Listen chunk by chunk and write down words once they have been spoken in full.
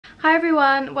Hi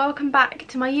everyone, welcome back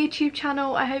to my YouTube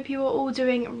channel. I hope you are all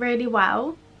doing really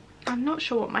well. I'm not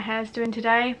sure what my hair's doing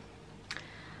today,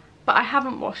 but I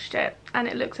haven't washed it and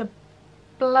it looks a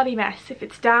bloody mess if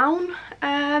it's down.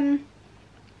 So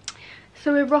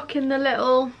we're rocking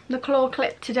the claw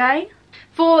clip today.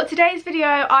 For today's video,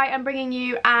 I am bringing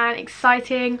you an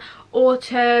exciting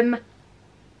autumn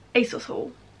Asos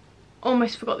haul.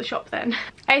 Almost forgot the shop then.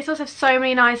 Asos have so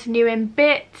many nice new in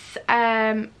bits.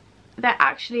 They're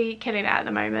actually killing it at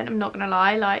the moment, I'm not gonna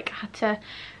lie. Like, I had to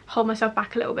hold myself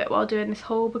back a little bit while doing this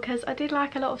haul because I did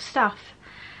like a lot of stuff.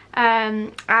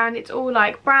 And it's all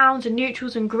like browns and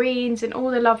neutrals and greens and all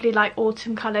the lovely like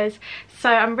autumn colours. So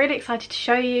I'm really excited to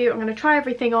show you. I'm going to try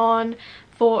everything on.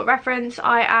 For reference,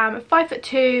 I am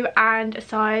 5'2" and a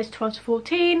size 12 to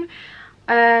 14.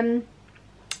 So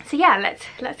yeah,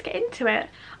 let's get into it.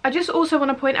 I just also want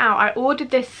to point out, I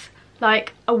ordered this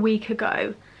like a week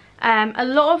ago. A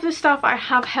lot of the stuff I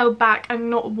have held back and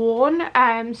not worn,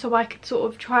 so I could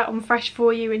sort of try it on fresh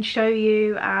for you and show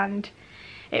you, and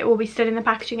it will be still in the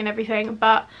packaging and everything.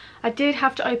 But I did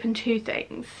have to open two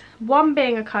things. One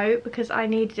being a coat because I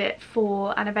needed it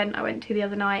for an event I went to the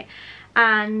other night,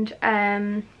 and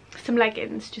some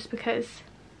leggings just because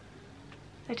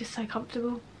they're just so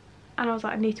comfortable. And I was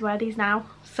like, I need to wear these now.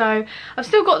 So I've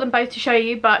still got them both to show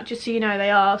you, but just so you know,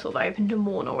 they are sort of opened and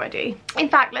worn already. In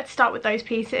fact, let's start with those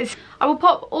pieces. I will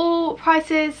pop all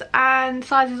prices and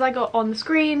sizes I got on the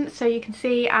screen so you can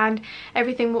see, and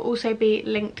everything will also be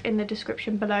linked in the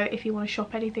description below if you want to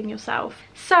shop anything yourself.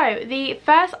 So the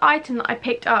first item that I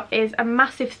picked up is a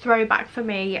massive throwback for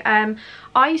me.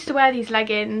 I used to wear these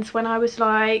leggings when I was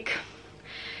like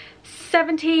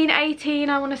 17, 18,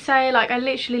 I want to say. Like, I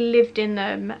literally lived in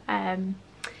them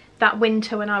that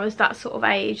winter when I was that sort of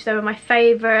age. They were my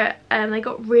favourite, and they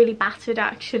got really battered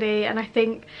actually, and I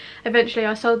think eventually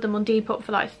I sold them on Depop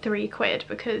for like £3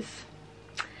 because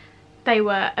they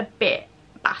were a bit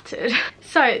battered.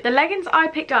 So the leggings I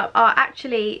picked up are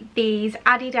actually these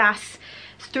Adidas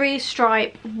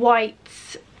 3-stripe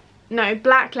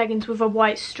black leggings with a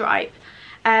white stripe.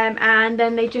 And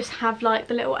then they just have like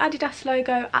the little Adidas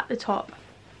logo at the top.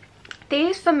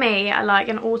 These for me are like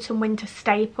an autumn winter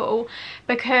staple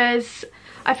because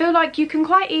I feel like you can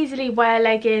quite easily wear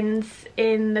leggings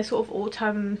in the sort of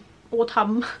autumn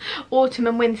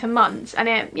and winter months, and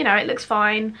it looks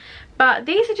fine. But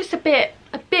these are just a bit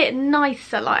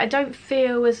nicer. Like, I don't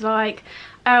feel as like,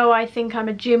 oh, I think I'm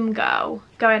a gym girl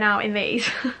going out in these.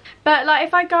 But like,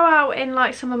 if I go out in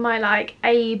like some of my like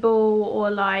Able or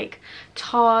like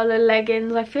Tala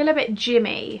leggings, I feel a bit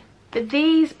gymmy. But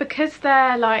these, because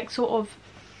they're like sort of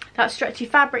that stretchy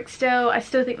fabric still, I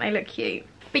still think they look cute.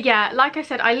 But yeah, like I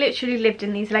said, I literally lived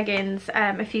in these leggings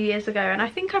a few years ago, and I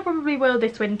think I probably will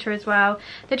this winter as well.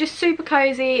 They're just super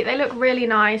cozy. They look really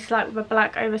nice, like with a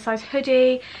black oversized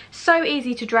hoodie. So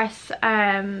easy to dress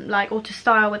like, or to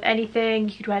style with anything.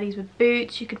 You could wear these with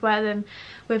boots, you could wear them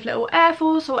with little Air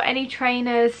Force or any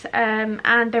trainers,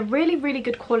 and they're really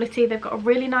good quality. They've got a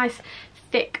really nice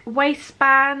thick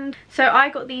waistband. So I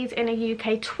got these in a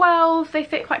UK 12. They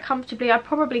fit quite comfortably. I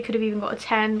probably could have even got a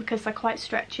 10 because they're quite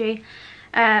stretchy.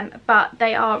 But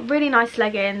they are really nice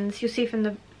leggings. You'll see from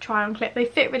the try on clip, they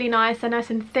fit really nice. They're nice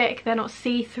and thick, they're not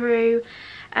see-through,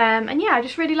 and yeah, I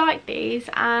just really like these,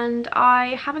 and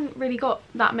I haven't really got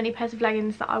that many pairs of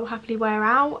leggings that I will happily wear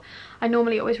out. I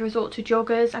normally always resort to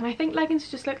joggers, and I think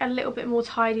leggings just look a little bit more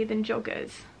tidy than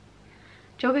joggers.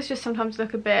 Joggers just sometimes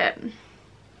look a bit,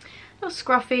 not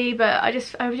scruffy, but I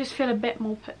just feel a bit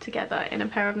more put together in a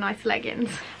pair of nice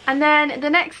leggings. And then the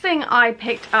next thing I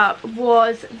picked up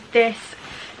was this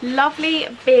lovely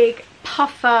big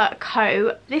puffer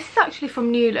coat. This is actually from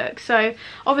New Look. So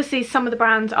obviously some of the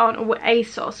brands aren't all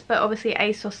ASOS, but obviously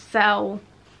ASOS sell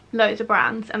loads of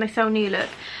brands and they sell New Look.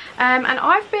 And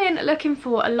I've been looking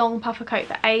for a long puffer coat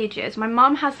for ages. My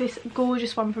mum has this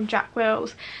gorgeous one from Jack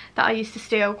Wills that I used to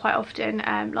steal quite often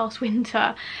last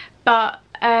winter, but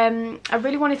I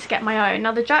really wanted to get my own.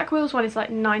 Now the Jack Wills one is like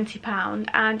 £90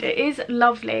 and it is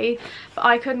lovely, but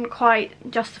I couldn't quite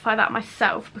justify that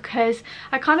myself because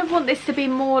I kind of want this to be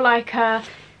more like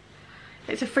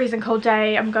it's a freezing cold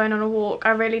day, I'm going on a walk,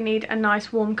 I really need a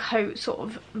nice warm coat sort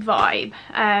of vibe,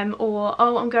 or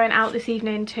oh, I'm going out this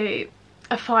evening to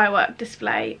a firework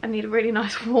display, I need a really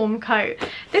nice warm coat.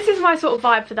 This is my sort of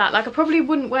vibe for that. Like, I probably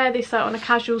wouldn't wear this on a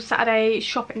casual Saturday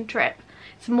shopping trip.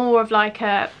 It's more of like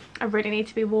a I really need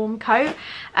to be warm coat.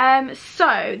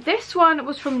 So this one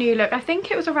was from New Look. I think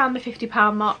it was around the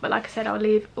 £50 mark, but like I said, I'll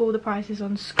leave all the prices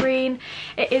on screen.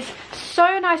 It is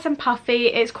so nice and puffy.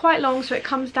 It's quite long, so it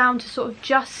comes down to sort of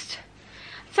just,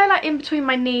 I'd say like in between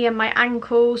my knee and my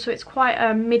ankle, so it's quite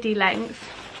a midi length.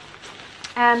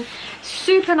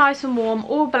 Super nice and warm,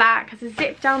 all black, has a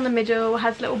zip down the middle,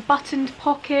 has little buttoned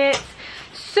pockets.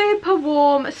 Super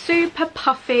warm, super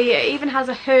puffy. It even has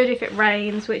a hood if it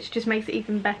rains, which just makes it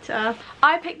even better.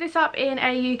 I picked this up in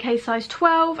a UK size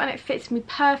 12 and it fits me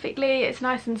perfectly. It's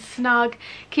nice and snug,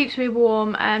 keeps me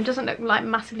warm, doesn't look like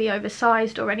massively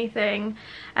oversized or anything.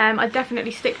 I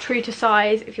definitely stick true to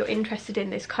size if you're interested in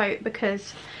this coat,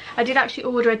 because I did actually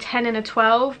order a 10 and a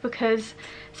 12 because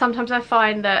sometimes I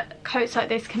find that coats like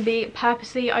this can be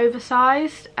purposely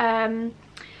oversized,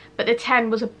 but the 10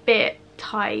 was a bit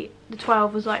tight. The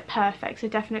 12 was like perfect, so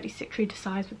definitely stick true to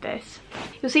size with this.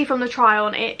 You'll see from the try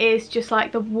on, it is just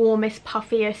like the warmest,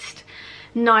 puffiest,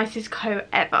 nicest coat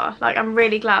ever. Like, I'm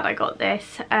really glad I got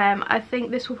this. I think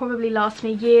this will probably last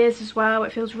me years as well.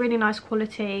 It feels really nice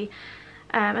quality,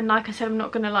 and like I said, I'm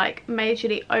not gonna like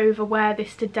majorly overwear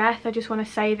this to death. I just want to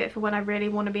save it for when I really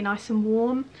want to be nice and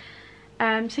warm.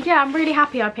 So yeah, I'm really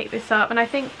happy I picked this up, and I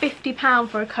think £50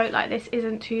 for a coat like this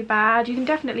isn't too bad. You can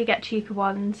definitely get cheaper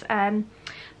ones,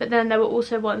 but then there were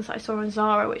also ones that I saw on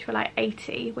Zara which were like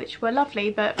 80, which were lovely,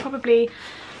 but probably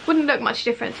wouldn't look much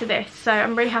different to this. So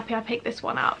I'm really happy I picked this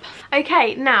one up.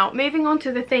 Okay, now moving on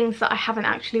to the things that I haven't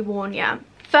actually worn yet.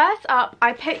 First up,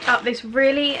 I picked up this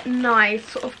really nice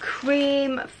sort of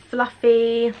cream,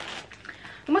 fluffy,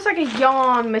 almost like a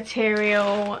yarn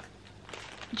material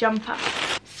jumper.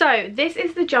 So this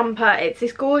is the jumper. It's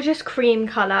this gorgeous cream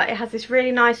colour. It has this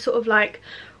really nice sort of like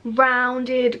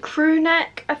rounded crew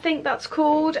neck, I think that's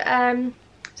called.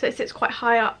 So it sits quite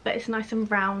high up, but it's nice and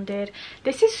rounded.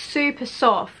 This is super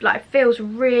soft, like it feels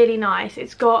really nice.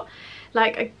 It's got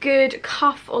like a good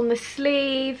cuff on the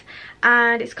sleeve,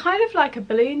 and it's kind of like a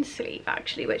balloon sleeve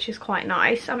actually, which is quite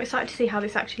nice. I'm excited to see how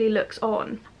this actually looks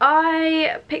on.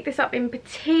 I picked this up in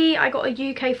petite. I got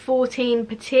a UK 14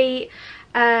 petite.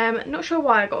 Not sure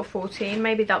why I got a 14,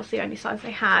 maybe that was the only size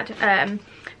they had,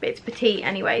 but it's petite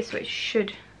anyway, so it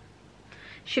should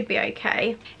be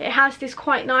okay. It has this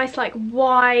quite nice like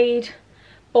wide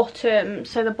bottom,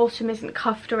 so the bottom isn't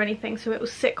cuffed or anything, so it will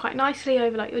sit quite nicely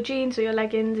over like your jeans or your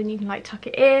leggings, and you can like tuck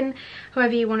it in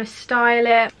however you want to style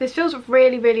it. This feels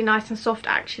really, really nice and soft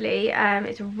actually.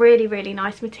 It's a really, really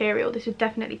nice material. This would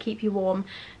definitely keep you warm,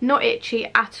 not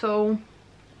itchy at all.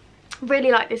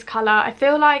 Really like this colour. I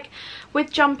feel like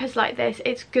with jumpers like this,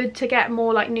 it's good to get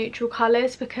more like neutral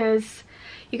colours, because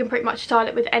you can pretty much style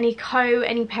it with any coat,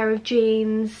 any pair of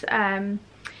jeans,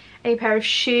 any pair of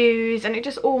shoes, and it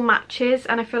just all matches.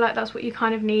 And I feel like that's what you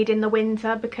kind of need in the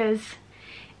winter, because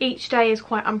each day is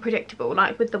quite unpredictable,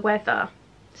 like with the weather.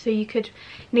 So you could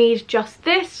need just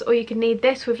this, or you could need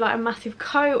this with like a massive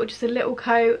coat or just a little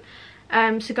coat.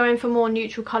 So going for more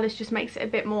neutral colours just makes it a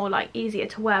bit more like easier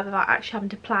to wear without actually having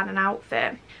to plan an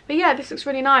outfit. But yeah, this looks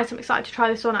really nice. I'm excited to try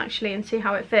this on actually and see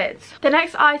how it fits. The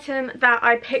next item that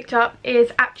I picked up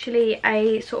is actually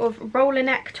a sort of roller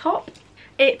neck top.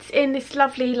 It's in this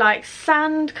lovely like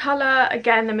sand colour.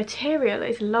 Again, the material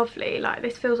is lovely. Like,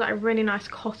 this feels like a really nice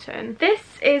cotton. This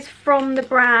is from the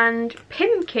brand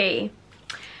Pimki,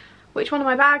 which one of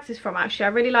my bags is from actually. I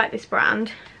really like this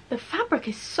brand. The fabric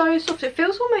is so soft, it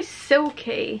feels almost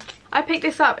silky. I picked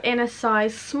this up in a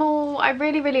size small. I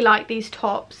really, really like these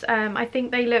tops. I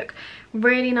think they look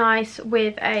really nice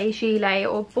with a gilet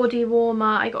or body warmer.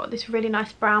 I got this really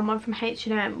nice brown one from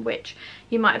H&M, which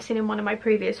you might have seen in one of my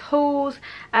previous hauls.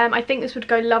 I think this would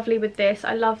go lovely with this.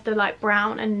 I love the like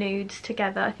brown and nudes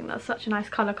together. I think that's such a nice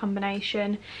colour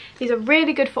combination. These are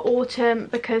really good for autumn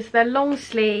because they're long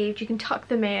sleeved, you can tuck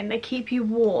them in, they keep you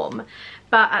warm,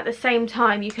 but at the same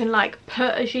time you can like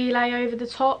put a gilet over the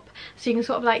top, so you can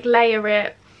sort of like layer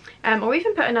it, or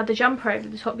even put another jumper over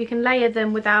the top. You can layer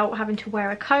them without having to wear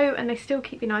a coat, and they still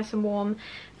keep you nice and warm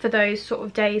for those sort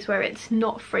of days where it's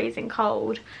not freezing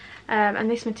cold. And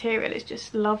this material is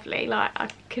just lovely. Like, I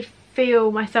could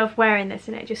feel myself wearing this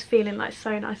and it just feeling like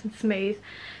so nice and smooth.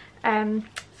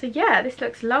 So yeah, this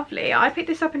looks lovely. I picked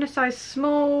this up in a size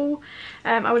small.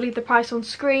 I will leave the price on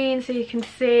screen so you can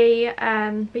see.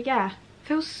 But yeah,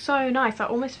 feels so nice. It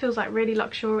almost feels like really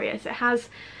luxurious. It has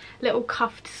little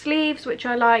cuffed sleeves, which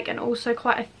I like, and also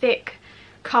quite a thick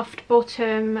cuffed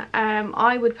bottom.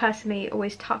 I would personally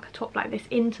always tuck a top like this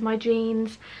into my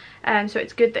jeans, so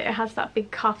it's good that it has that big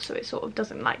cuff so it sort of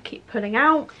doesn't like keep pulling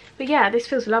out. But yeah, this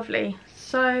feels lovely.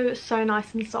 So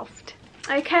nice and soft.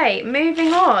 Okay,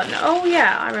 moving on. Oh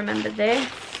yeah, I remember this.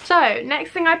 So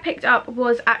next thing I picked up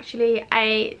was actually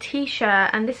a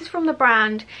t-shirt, and this is from the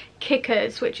brand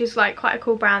Kickers, which is like quite a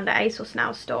cool brand that Asos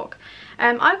now stock.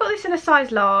 I got this in a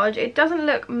size large. It doesn't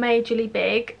look majorly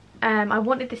big. I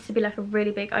wanted this to be like a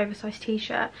really big oversized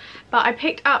t-shirt, but I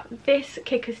picked up this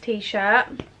Kickers t-shirt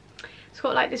It's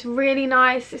got like this really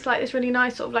nice, it's like this really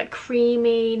nice sort of like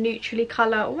creamy, neutrally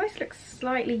colour. Almost looks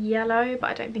slightly yellow, but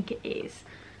I don't think it is.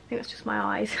 I think that's just my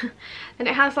eyes. And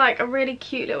it has like a really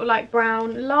cute little like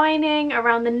brown lining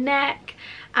around the neck,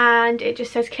 and it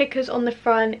just says Kickers on the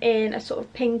front in a sort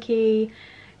of pinky,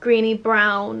 greeny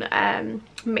brown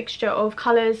mixture of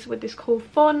colours with this cool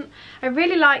font. I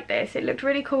really like this. It looked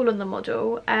really cool on the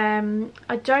model.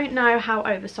 I don't know how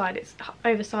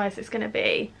oversized it's going to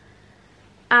be,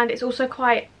 and it's also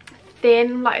quite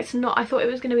thin. Like, it's not, I thought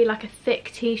it was going to be like a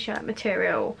thick t-shirt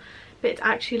material, but it's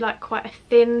actually like quite a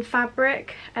thin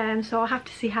fabric, so I'll have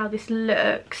to see how this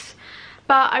looks.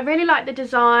 But I really like the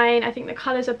design. I think the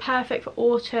colours are perfect for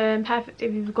autumn, perfect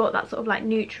if you've got that sort of like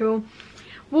neutral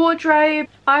wardrobe.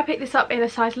 I picked this up in a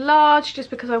size large just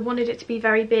because I wanted it to be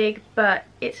very big, but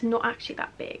it's not actually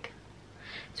that big.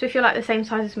 So if you're like the same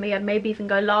size as me, I'd maybe even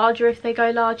go larger if they go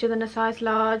larger than a size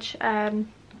large.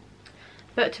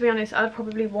 But to be honest, I'd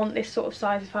probably want this sort of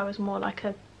size if I was more like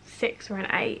a 6 or an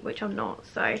 8, which I'm not.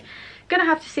 So gonna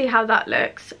have to see how that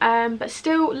looks, but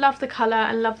still love the colour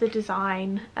and love the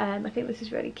design. I think this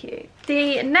is really cute.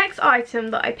 The next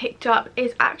item that I picked up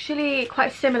is actually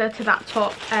quite similar to that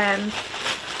top,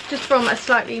 just from a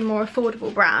slightly more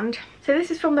affordable brand. So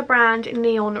this is from the brand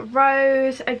Neon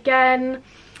Rose. Again,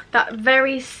 that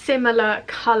very similar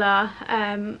colour,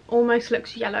 almost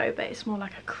looks yellow, but it's more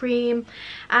like a cream.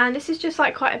 And this is just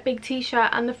like quite a big t-shirt,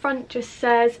 and the front just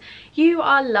says "You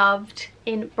are loved"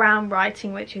 in brown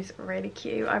writing, which is really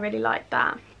cute. I really like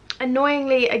that.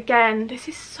 Annoyingly, again, this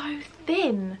is so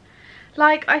thin.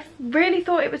 Like, I really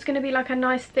thought it was going to be like a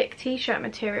nice thick t-shirt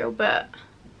material, but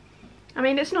I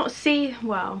mean, it's not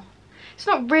it's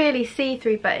not really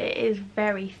see-through, but it is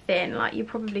very thin. Like, you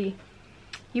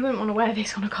wouldn't want to wear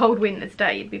this on a cold winter's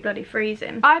day, you'd be bloody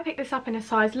freezing. I picked this up in a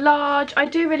size large. I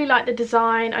do really like the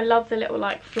design. I love the little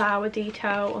like flower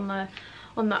detail on the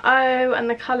O, and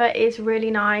the colour is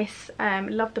really nice.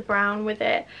 Love the brown with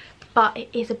it, but it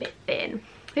is a bit thin.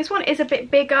 This one is a bit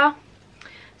bigger,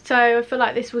 so I feel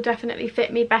like this will definitely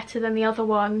fit me better than the other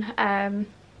one.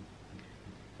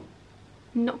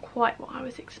 Not quite what I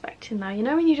was expecting though. You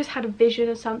know when you just had a vision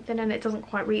of something and it doesn't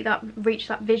quite reach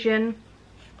that vision?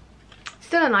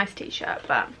 Still a nice t-shirt,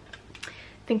 but I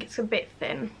think it's a bit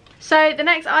thin. So the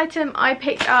next item I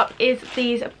picked up is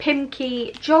these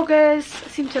Pimkey joggers. I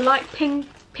seem to like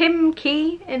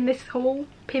Pimkey in this haul.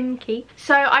 Pimkey.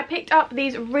 So I picked up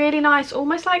these really nice,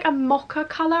 almost like a mocha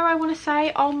colour, I want to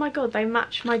say. Oh my god, they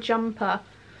match my jumper.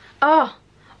 Oh,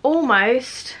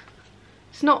 almost.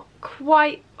 It's not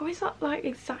quite. Oh, is that like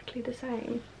exactly the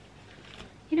same?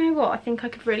 You know what, I think I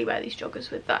could really wear these joggers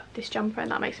with this jumper,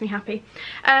 and that makes me happy.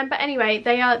 But anyway,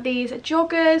 they are these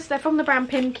joggers. They're from the brand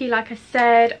Pimkey, like I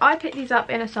said. I picked these up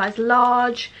in a size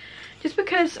large just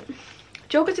because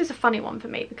joggers is a funny one for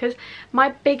me, because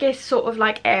my biggest sort of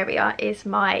like area is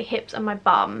my hips and my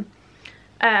bum.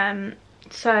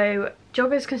 So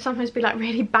joggers can sometimes be like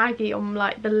really baggy on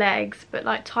like the legs, but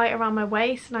like tight around my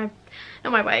waist, and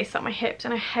not my waist, like my hips,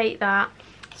 and I hate that.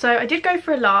 So I did go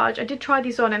for a large. I did try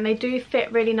these on and they do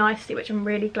fit really nicely, which I'm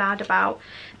really glad about.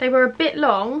 They were a bit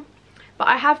long, but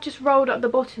I have just rolled up the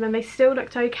bottom and they still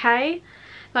looked okay.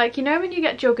 Like, you know when you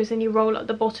get joggers and you roll up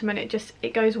the bottom and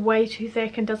it goes way too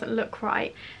thick and doesn't look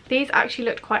right? These actually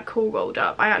looked quite cool rolled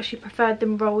up. I actually preferred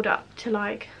them rolled up to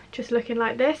like just looking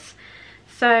like this.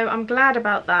 So I'm glad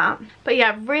about that. But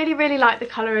yeah, really like the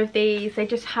colour of these. They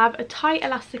just have a tight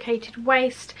elasticated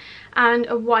waist and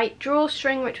a white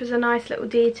drawstring, which was a nice little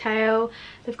detail.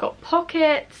 They've got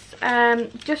pockets.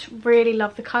 Just really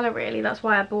love the colour, really. That's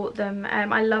why I bought them.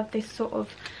 I love this sort of,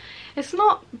 it's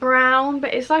not brown,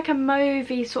 but it's like a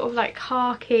mauvey sort of like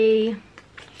khaki.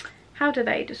 How do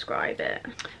they describe it?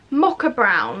 Mocha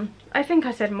brown. I think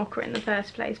I said mocha in the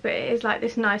first place, but it is like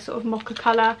this nice sort of mocha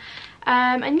colour.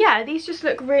 And yeah, these just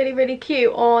look really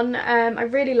cute on. I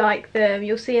really like them.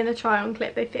 You'll see in the try on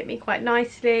clip they fit me quite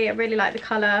nicely. I really like the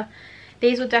colour.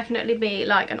 These will definitely be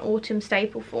like an autumn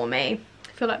staple for me.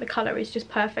 I feel like the colour is just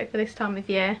perfect for this time of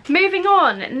year. Moving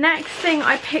on, next thing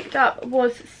I picked up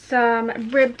was some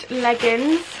ribbed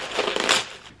leggings.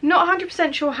 Not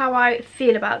 100% sure how I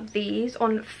feel about these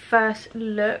on first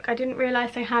look. I didn't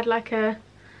realise they had like a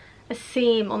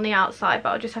seam on the outside, but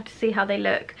I'll just have to see how they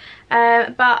look.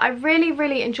 But I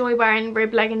really enjoy wearing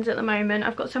rib leggings at the moment.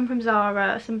 I've got some from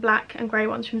Zara, some black and grey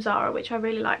ones from Zara, which I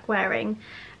really like wearing.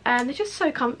 They're just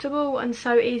so comfortable and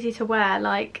so easy to wear.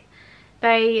 Like,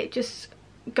 they just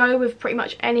go with pretty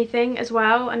much anything as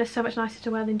well, and are so much nicer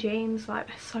to wear than jeans. Like,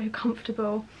 they're so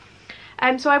comfortable.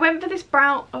 So I went for this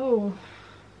brown, oh,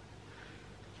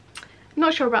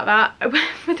 not sure about that. I went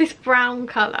for this brown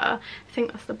colour. I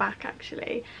think that's the back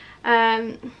actually.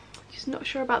 Just not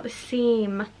sure about the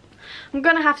seam. I'm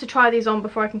gonna have to try these on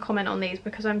before I can comment on these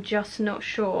because I'm just not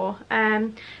sure.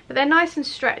 But they're nice and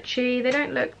stretchy. They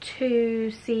don't look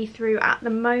too see-through at the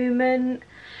moment.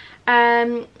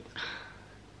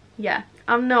 Yeah,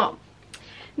 I'm not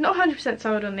 100%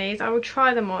 sold on these. I will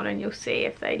try them on and you'll see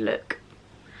if they look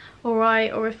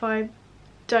alright or if I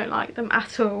don't like them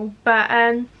at all. But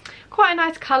quite a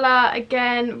nice colour.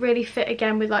 Again, really fit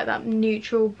again with like that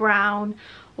neutral brown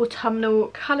autumnal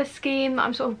colour scheme that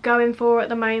I'm sort of going for at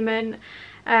the moment.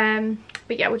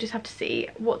 But yeah, we'll just have to see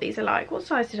what these are like. What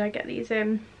size did I get these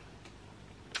in?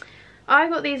 I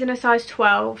got these in a size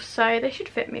 12, so they should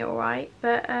fit me alright.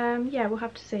 But yeah, we'll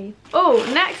have to see. Oh,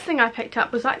 next thing I picked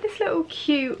up was like this little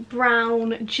cute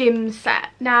brown gym set.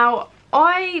 Now,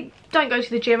 I don't go to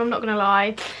the gym, I'm not going to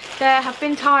lie. There have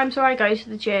been times where I go to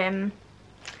the gym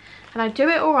and I do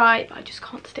it alright, but I just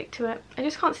can't stick to it. I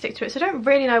just can't stick to it. So I don't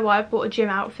really know why I bought a gym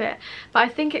outfit. But I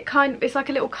think it's like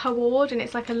a little co-ord and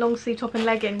it's like a long sleeve top and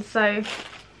leggings. So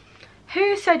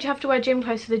who said you have to wear gym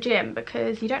clothes to the gym?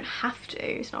 Because you don't have to.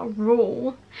 It's not a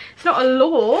rule. It's not a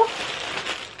law.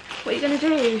 What are you going to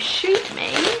do? Shoot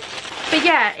me? But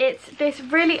yeah, it's this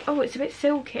really... Oh, it's a bit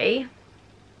silky.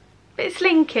 Bit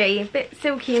slinky. Bit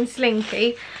silky and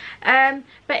slinky.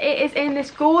 But it is in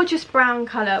this gorgeous brown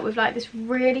colour with like this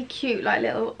really cute like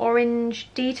little orange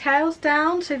details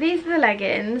down. So these are the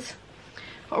leggings.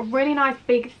 Got a really nice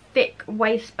big thick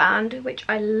waistband, which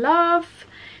I love.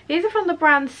 These are from the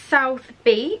brand South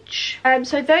Beach.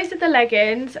 So those are the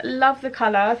leggings. Love the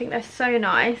colour. I think they're so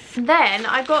nice. Then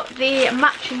I got the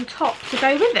matching top to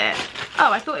go with it.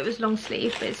 Oh, I thought it was long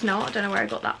sleeve, but it's not. I don't know where I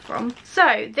got that from.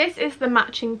 So this is the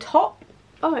matching top.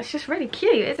 Oh, it's just really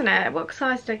cute, isn't it? What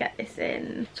size did I get this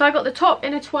in? So I got the top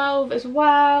in a 12 as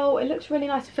well. It looks really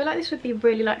nice. I feel like this would be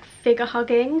really like figure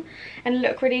hugging and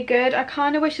look really good. I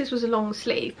kind of wish this was a long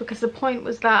sleeve because the point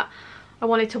was that I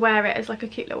wanted to wear it as like a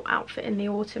cute little outfit in the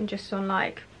autumn, just on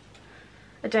like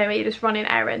a day where you're just running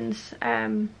errands.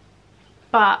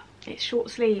 But it's short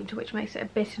sleeved, which makes it a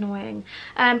bit annoying.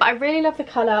 But I really love the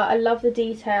colour. I love the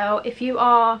detail. If you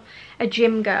are a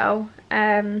gym girl,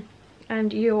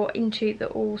 and you're into the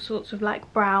all sorts of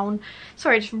like brown,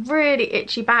 sorry, just really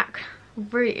itchy back,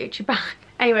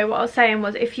 anyway, what I was saying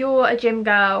was, if you're a gym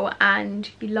girl and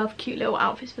you love cute little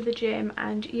outfits for the gym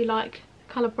and you like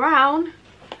colour brown,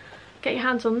 get your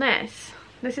hands on this.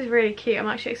 This is really cute. I'm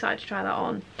actually excited to try that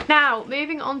on. Now,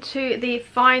 moving on to the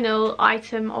final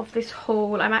item of this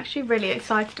haul. I'm actually really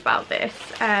excited about this.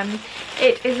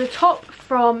 It is a top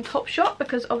from Topshop,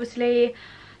 because obviously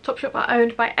Topshop are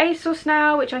owned by Asos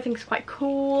now, which I think is quite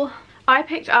cool. I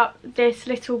picked up this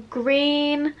little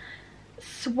green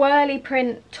swirly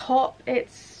print top.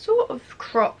 It's sort of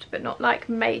cropped, but not like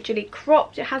majorly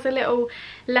cropped. It has a little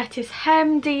lettuce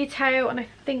hem detail, and I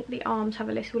think the arms have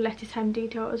a little lettuce hem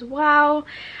detail as well.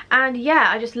 And yeah,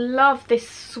 I just love this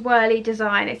swirly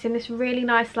design. It's in this really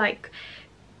nice like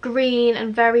green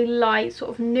and very light sort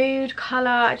of nude colour.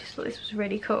 I just thought this was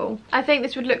really cool. I think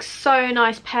this would look so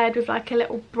nice paired with like a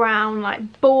little brown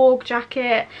like Borg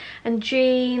jacket and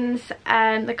jeans,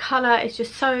 and the colour is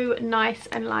just so nice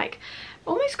and like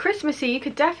almost Christmassy. You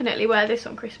could definitely wear this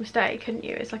on Christmas Day, couldn't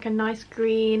you? It's like a nice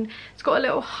green. It's got a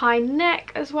little high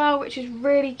neck as well, which is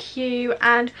really cute,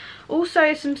 and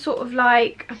also some sort of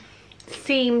like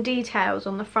seam details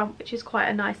on the front, which is quite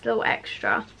a nice little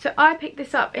extra. So I picked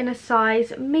this up in a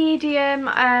size medium.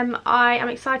 I am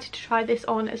excited to try this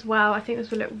on as well. I think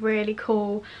this will look really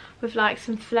cool with like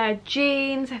some flared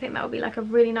jeans. I think that would be like a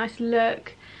really nice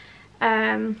look,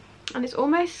 and it's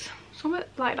almost somewhat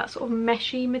like that sort of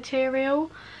meshy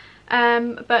material,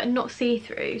 but not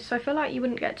see-through, so I feel like you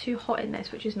wouldn't get too hot in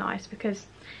this, which is nice because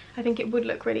I think it would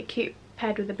look really cute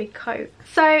paired with a big coat.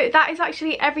 So that is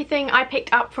actually everything I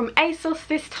picked up from Asos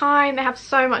this time. They have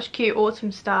so much cute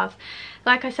autumn stuff.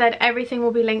 Like I said, everything will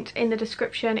be linked in the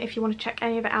description if you want to check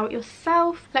any of it out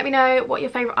yourself. Let me know what your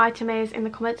favourite item is in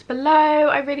the comments below.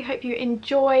 I really hope you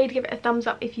enjoyed. Give it a thumbs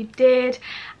up if you did,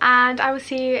 and I will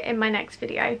see you in my next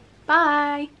video.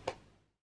 Bye!